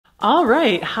All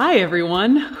right, hi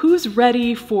everyone. Who's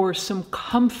ready for some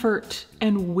comfort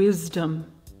and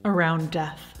wisdom around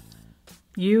death?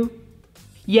 You?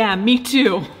 Yeah, me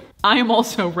too. I am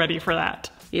also ready for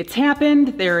that. It's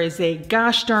happened. There is a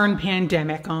gosh darn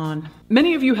pandemic on.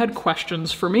 Many of you had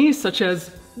questions for me, such as,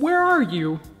 where are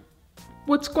you?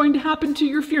 What's going to happen to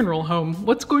your funeral home?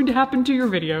 What's going to happen to your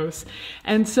videos?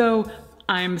 And so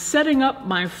I'm setting up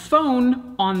my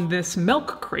phone on this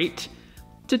milk crate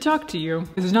to talk to you.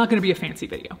 This is not going to be a fancy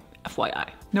video, FYI.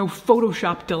 No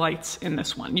Photoshop delights in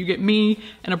this one. You get me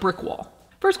and a brick wall.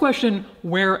 First question,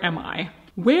 where am I?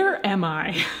 Where am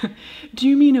I? Do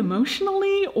you mean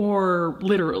emotionally or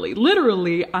literally?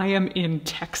 Literally, I am in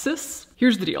Texas.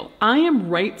 Here's the deal. I am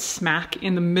right smack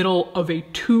in the middle of a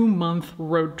 2-month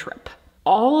road trip.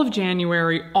 All of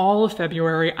January, all of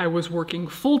February, I was working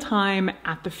full-time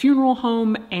at the funeral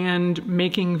home and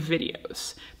making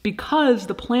videos because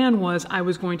the plan was I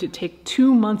was going to take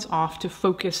 2 months off to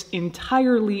focus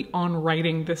entirely on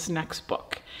writing this next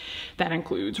book. That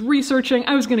includes researching.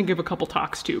 I was going to give a couple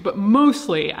talks too, but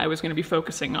mostly I was going to be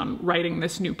focusing on writing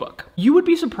this new book. You would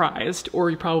be surprised, or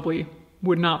you probably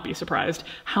would not be surprised,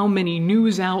 how many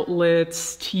news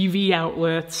outlets, TV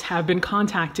outlets have been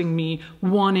contacting me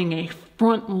wanting a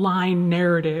frontline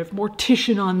narrative,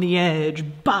 Mortician on the edge,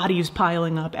 bodies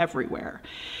piling up everywhere.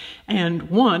 And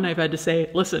one, I've had to say,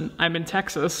 listen, I'm in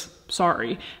Texas,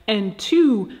 sorry. And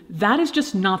two, that is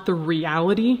just not the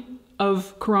reality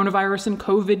of coronavirus and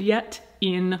COVID yet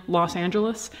in Los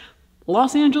Angeles.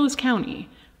 Los Angeles County,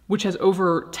 which has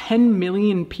over 10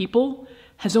 million people,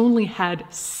 has only had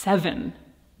 7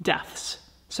 deaths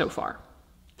so far.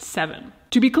 7.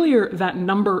 To be clear, that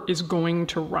number is going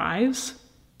to rise.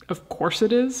 Of course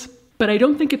it is. But I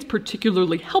don't think it's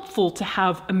particularly helpful to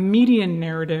have a media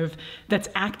narrative that's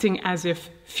acting as if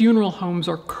funeral homes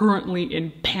are currently in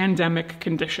pandemic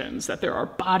conditions, that there are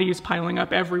bodies piling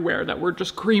up everywhere, that we're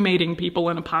just cremating people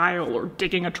in a pile or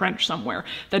digging a trench somewhere.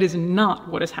 That is not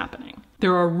what is happening.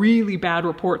 There are really bad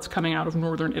reports coming out of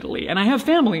northern Italy, and I have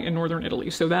family in northern Italy,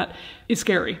 so that is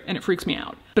scary and it freaks me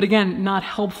out. But again, not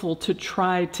helpful to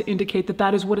try to indicate that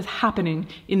that is what is happening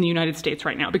in the United States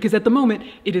right now, because at the moment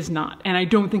it is not, and I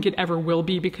don't think it ever will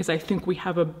be, because I think we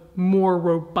have a more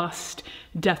robust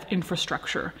death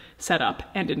infrastructure set up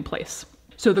and in place.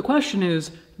 So the question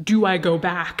is, do I go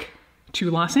back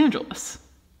to Los Angeles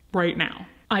right now?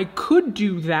 I could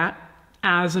do that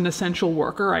as an essential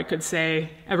worker. I could say,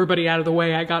 everybody out of the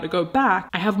way, I gotta go back.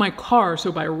 I have my car,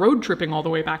 so by road tripping all the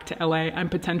way back to LA, I'm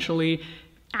potentially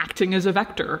acting as a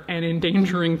vector and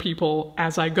endangering people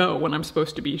as I go when I'm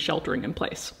supposed to be sheltering in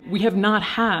place. We have not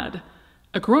had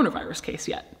a coronavirus case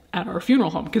yet at our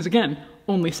funeral home, because again,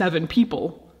 only 7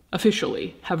 people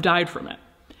officially have died from it.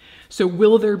 So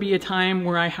will there be a time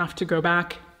where I have to go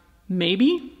back?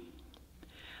 Maybe.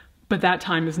 But that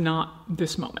time is not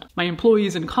this moment. My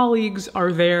employees and colleagues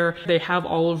are there. They have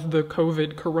all of the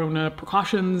COVID corona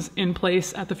precautions in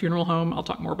place at the funeral home. I'll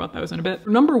talk more about those in a bit.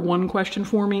 Number 1 question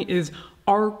for me is,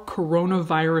 are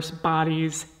coronavirus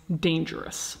bodies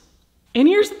dangerous? And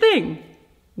here's the thing,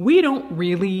 we don't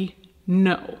really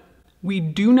know. We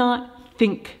do not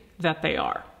think that they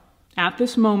are. At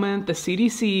this moment, the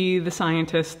CDC, the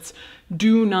scientists,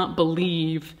 do not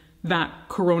believe that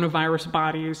coronavirus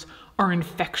bodies are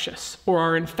infectious or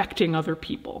are infecting other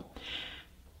people.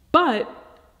 But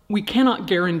we cannot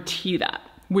guarantee that,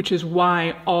 which is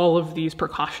why all of these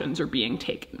precautions are being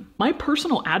taken. My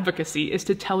personal advocacy is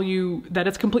to tell you that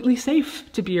it's completely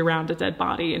safe to be around a dead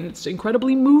body, and it's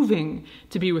incredibly moving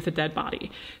to be with a dead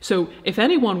body. So if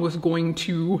anyone was going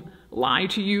to lie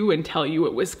to you and tell you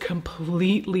it was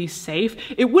completely safe,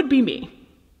 it would be me,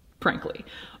 frankly.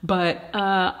 But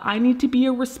I need to be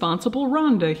a responsible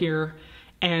Rhonda here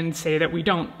and say that we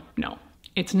don't know.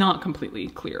 It's not completely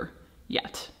clear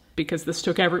yet, because this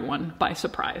took everyone by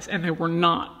surprise and there were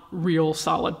not real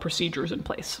solid procedures in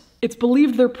place. It's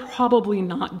believed they're probably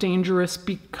not dangerous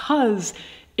because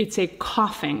it's a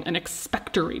coughing, an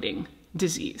expectorating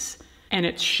disease, and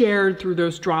it's shared through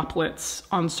those droplets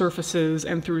on surfaces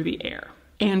and through the air.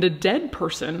 And a dead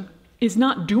person is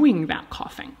not doing that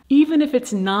coughing. Even if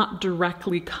it's not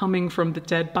directly coming from the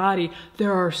dead body,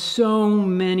 there are so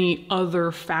many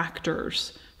other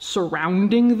factors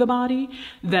surrounding the body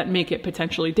that make it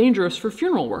potentially dangerous for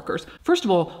funeral workers. First of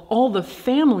all the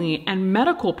family and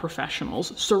medical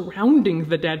professionals surrounding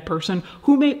the dead person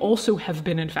who may also have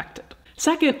been infected.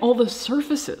 Second, all the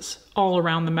surfaces all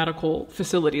around the medical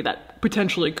facility that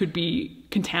potentially could be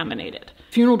contaminated.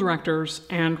 Funeral directors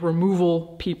and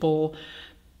removal people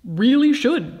really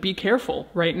should be careful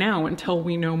right now until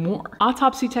we know more.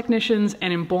 Autopsy technicians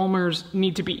and embalmers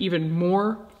need to be even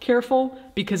more careful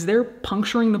because they're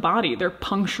puncturing the body, they're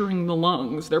puncturing the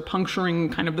lungs, they're puncturing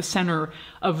kind of the center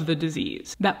of the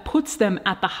disease. That puts them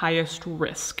at the highest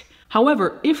risk.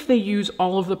 However, if they use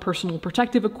all of the personal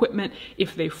protective equipment,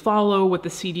 if they follow what the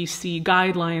CDC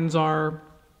guidelines are,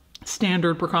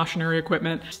 standard precautionary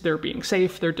equipment, they're being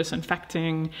safe, they're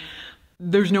disinfecting,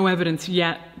 there's no evidence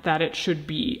yet that it should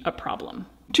be a problem.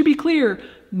 To be clear,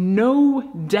 no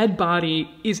dead body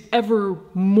is ever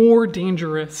more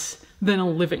dangerous than a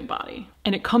living body.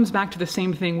 And it comes back to the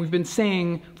same thing we've been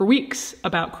saying for weeks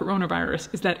about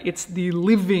coronavirus, is that it's the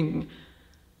living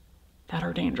that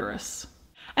are dangerous.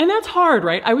 And that's hard,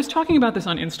 right? I was talking about this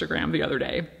on Instagram the other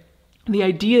day. The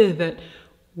idea that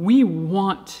we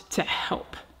want to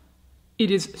help. It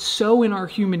is so in our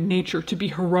human nature to be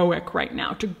heroic right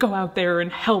now, to go out there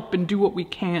and help and do what we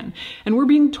can. And we're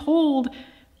being told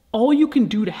all you can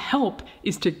do to help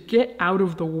is to get out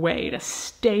of the way, to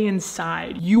stay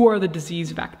inside. You are the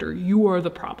disease vector. You are the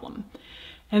problem.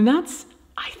 And that's,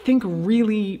 I think,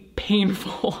 really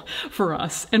painful for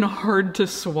us and hard to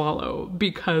swallow,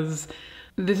 because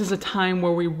this is a time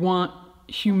where we want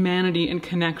humanity and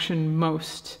connection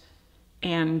most,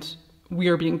 and we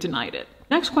are being denied it.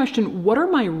 Next question, what are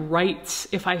my rights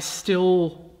if I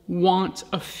still want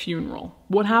a funeral?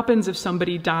 What happens if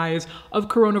somebody dies of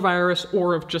coronavirus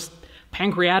or of just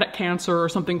pancreatic cancer or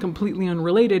something completely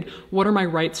unrelated? What are my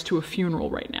rights to a funeral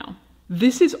right now?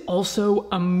 This is also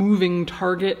a moving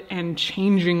target and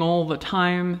changing all the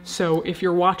time. So if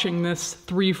you're watching this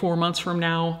 3-4 months from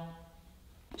now,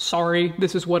 sorry,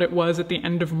 this is what it was at the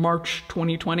end of March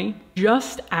 2020.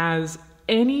 Just as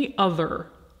any other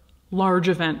large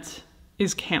event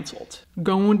is canceled,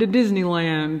 going to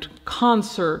Disneyland,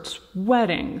 concerts,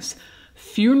 weddings,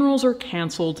 funerals are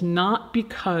canceled not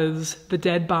because the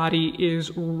dead body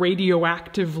is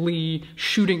radioactively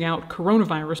shooting out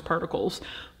coronavirus particles,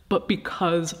 but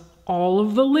because all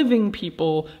of the living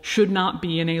people should not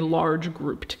be in a large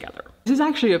group together. This is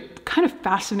actually a kind of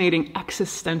fascinating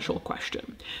existential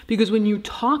question, because when you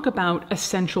talk about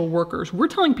essential workers, we're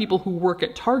telling people who work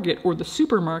at Target or the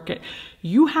supermarket,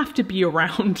 you have to be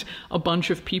around a bunch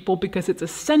of people because it's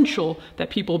essential that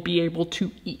people be able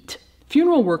to eat.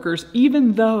 Funeral workers,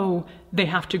 even though they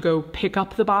have to go pick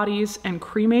up the bodies and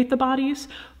cremate the bodies,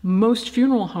 most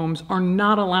funeral homes are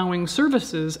not allowing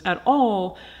services at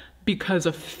all because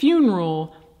a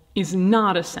funeral is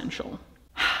not essential.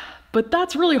 But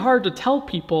that's really hard to tell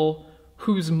people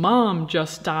whose mom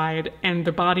just died and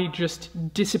the body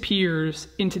just disappears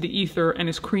into the ether and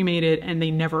is cremated and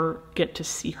they never get to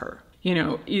see her. You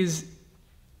know, is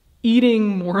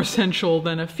eating more essential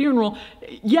than a funeral?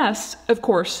 Yes, of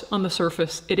course, on the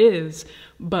surface it is,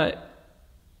 but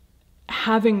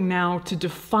having now to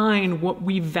define what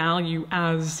we value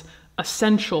as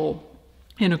essential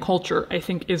in a culture, I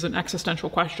think, is an existential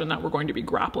question that we're going to be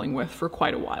grappling with for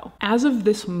quite a while. As of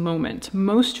this moment,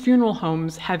 most funeral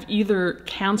homes have either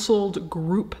canceled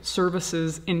group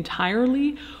services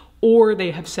entirely, or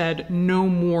they have said no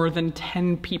more than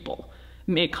 10 people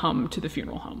may come to the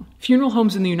funeral home. Funeral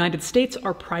homes in the United States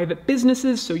are private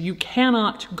businesses, so you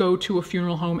cannot go to a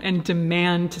funeral home and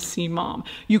demand to see mom.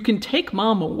 You can take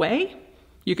mom away.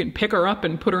 You can pick her up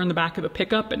and put her in the back of the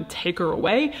pickup and take her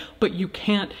away, but you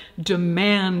can't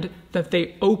demand that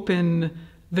they open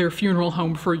their funeral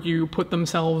home for you, put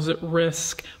themselves at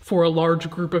risk for a large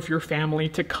group of your family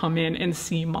to come in and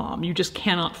see mom. You just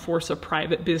cannot force a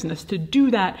private business to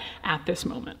do that at this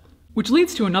moment. Which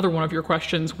leads to another one of your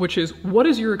questions, which is, what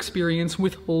is your experience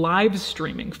with live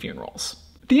streaming funerals?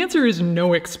 The answer is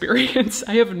no experience.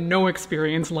 I have no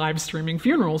experience live streaming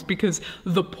funerals because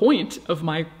the point of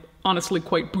my honestly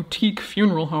quite boutique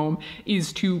funeral home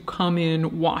is to come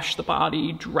in, wash the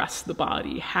body, dress the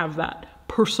body, have that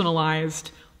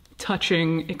personalized,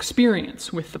 touching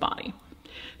experience with the body.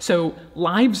 So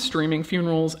live streaming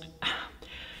funerals,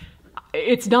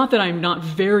 it's not that I'm not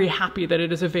very happy that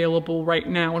it is available right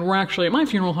now, and we're actually at my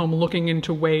funeral home looking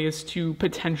into ways to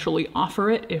potentially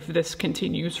offer it if this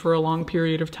continues for a long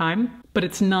period of time, but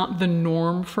it's not the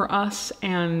norm for us,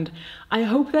 and I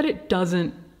hope that it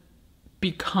doesn't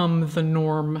become the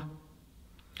norm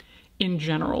in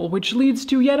general, which leads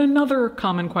to yet another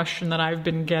common question that I've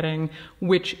been getting,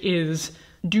 which is,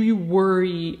 do you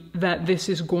worry that this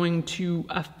is going to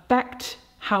affect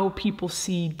how people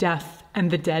see death and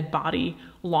the dead body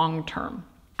long term?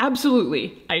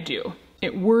 Absolutely, I do.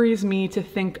 It worries me to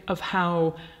think of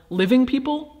how living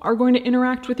people are going to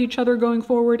interact with each other going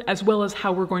forward, as well as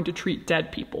how we're going to treat dead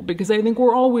people, because I think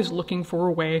we're always looking for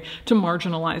a way to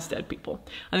marginalize dead people.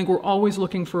 I think we're always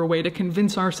looking for a way to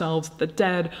convince ourselves that the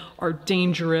dead are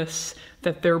dangerous,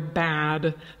 that they're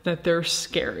bad, that they're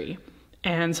scary.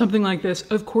 And something like this,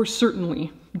 of course,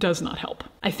 certainly does not help.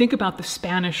 I think about the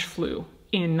Spanish flu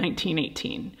in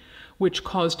 1918, which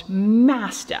caused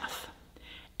mass death.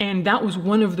 And that was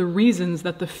one of the reasons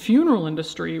that the funeral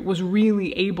industry was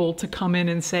really able to come in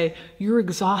and say, you're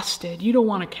exhausted, you don't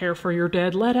want to care for your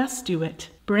dead, let us do it.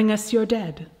 Bring us your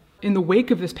dead. In the wake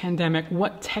of this pandemic,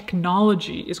 what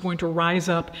technology is going to rise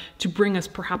up to bring us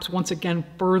perhaps once again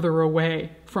further away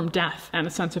from death and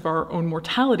a sense of our own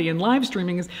mortality, and live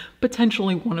streaming is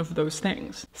potentially one of those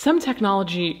things. Some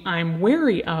technology I'm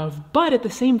wary of, but at the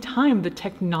same time, the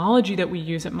technology that we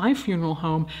use at my funeral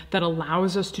home that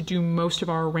allows us to do most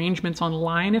of our arrangements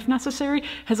online if necessary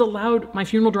has allowed my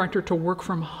funeral director to work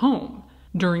from home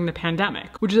during the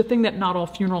pandemic, which is a thing that not all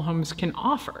funeral homes can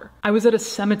offer. I was at a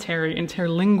cemetery in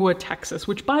Terlingua, Texas,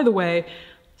 which, by the way,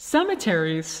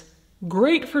 cemeteries,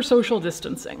 great for social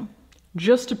distancing.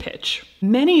 Just a pitch.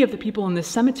 Many of the people in this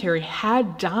cemetery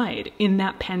had died in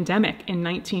that pandemic in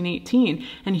 1918,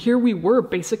 and here we were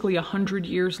basically 100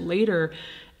 years later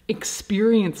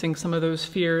experiencing some of those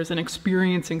fears and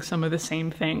experiencing some of the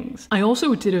same things. I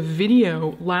also did a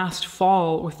video last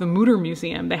fall with the Mutter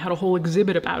Museum. They had a whole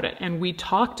exhibit about it, and we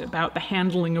talked about the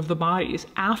handling of the bodies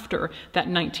after that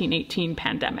 1918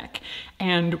 pandemic.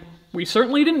 And we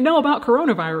certainly didn't know about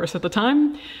coronavirus at the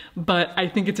time, but I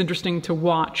think it's interesting to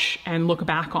watch and look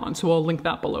back on, so I'll link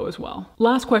that below as well.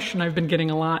 Last question I've been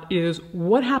getting a lot is,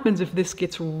 what happens if this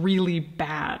gets really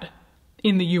bad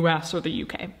in the US or the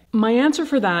UK? My answer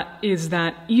for that is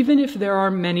that even if there are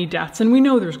many deaths, and we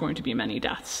know there's going to be many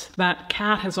deaths, that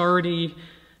cat has already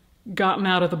gotten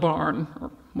out of the barn,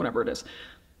 or whatever it is,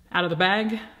 out of the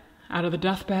bag, out of the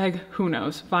death bag, who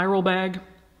knows, viral bag.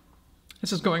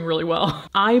 This is going really well.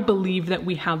 I believe that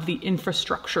we have the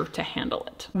infrastructure to handle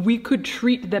it. We could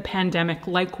treat the pandemic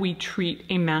like we treat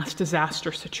a mass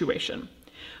disaster situation,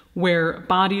 where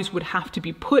bodies would have to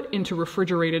be put into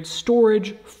refrigerated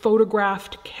storage,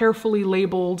 photographed, carefully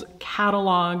labeled,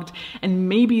 cataloged, and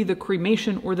maybe the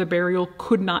cremation or the burial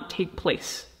could not take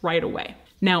place right away.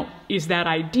 Now, is that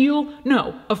ideal?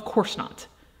 No, of course not.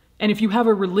 And if you have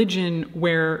a religion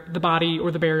where the body or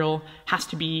the burial has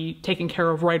to be taken care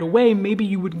of right away, maybe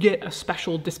you would get a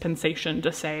special dispensation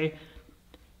to say,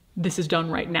 this is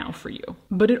done right now for you.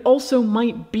 But it also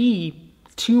might be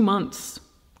 2 months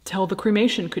till the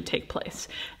cremation could take place.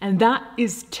 And that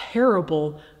is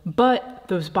terrible, but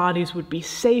those bodies would be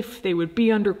safe, they would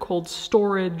be under cold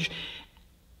storage.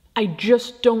 I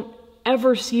just don't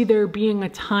ever see there being a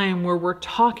time where we're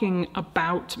talking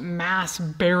about mass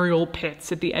burial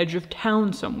pits at the edge of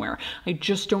town somewhere. I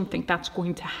just don't think that's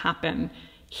going to happen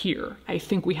here. I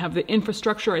think we have the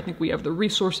infrastructure, I think we have the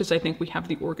resources, I think we have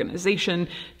the organization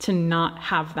to not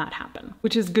have that happen,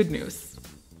 which is good news.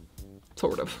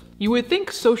 Sort of. You would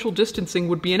think social distancing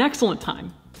would be an excellent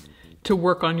time to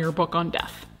work on your book on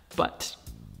death, but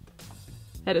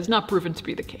that has not proven to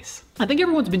be the case. I think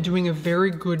everyone's been doing a very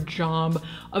good job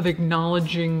of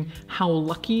acknowledging how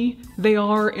lucky they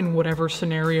are in whatever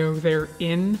scenario they're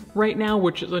in right now,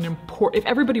 which is an important, if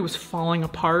everybody was falling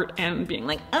apart and being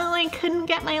like, oh, I couldn't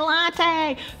get my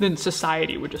latte, then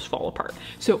society would just fall apart.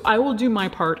 So I will do my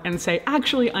part and say,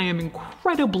 actually, I am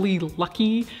incredibly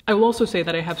lucky. I will also say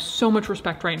that I have so much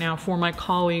respect right now for my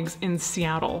colleagues in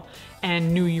Seattle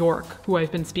and New York, who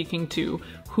I've been speaking to,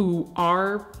 who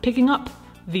are picking up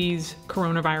these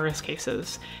coronavirus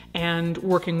cases and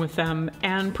working with them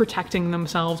and protecting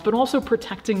themselves, but also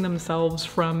protecting themselves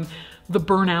from the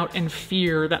burnout and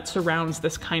fear that surrounds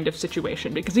this kind of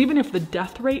situation. Because even if the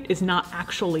death rate is not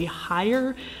actually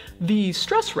higher, the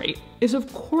stress rate is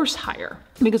of course higher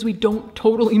because we don't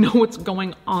totally know what's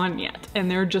going on yet. And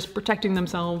they're just protecting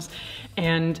themselves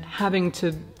and having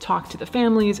to talk to the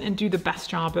families and do the best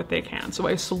job that they can. So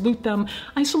I salute them.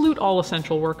 I salute all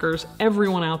essential workers,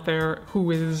 everyone out there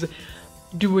who is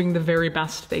doing the very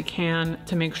best they can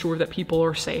to make sure that people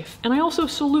are safe. And I also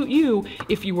salute you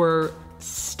if you are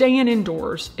staying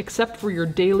indoors, except for your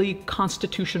daily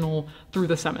constitutional through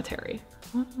the cemetery.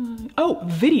 Oh,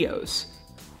 videos.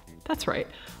 That's right.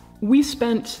 We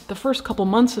spent the first couple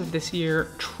months of this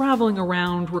year traveling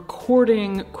around,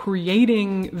 recording,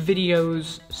 creating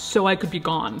videos so I could be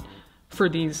gone for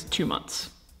these 2 months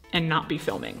and not be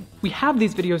filming. We have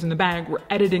these videos in the bag, we're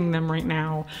editing them right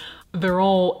now. They're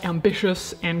all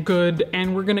ambitious and good,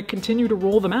 and we're gonna continue to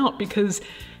roll them out because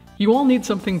you all need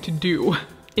something to do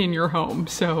in your home.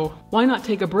 So why not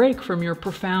take a break from your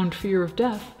profound fear of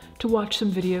death to watch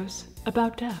some videos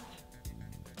about death?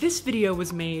 This video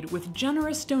was made with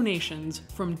generous donations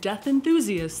from death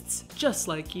enthusiasts just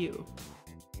like you.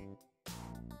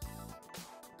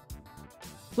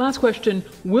 Last question,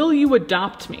 will you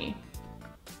adopt me?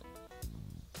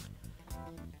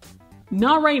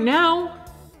 Not right now.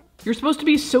 You're supposed to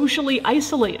be socially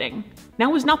isolating.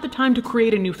 Now is not the time to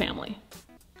create a new family.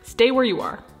 Stay where you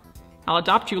are. I'll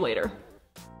adopt you later.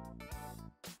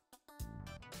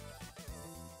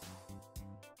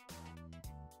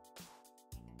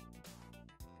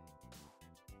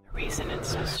 The reason it's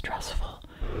so stressful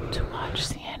to watch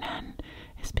CNN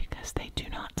is because they do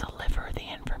not deliver the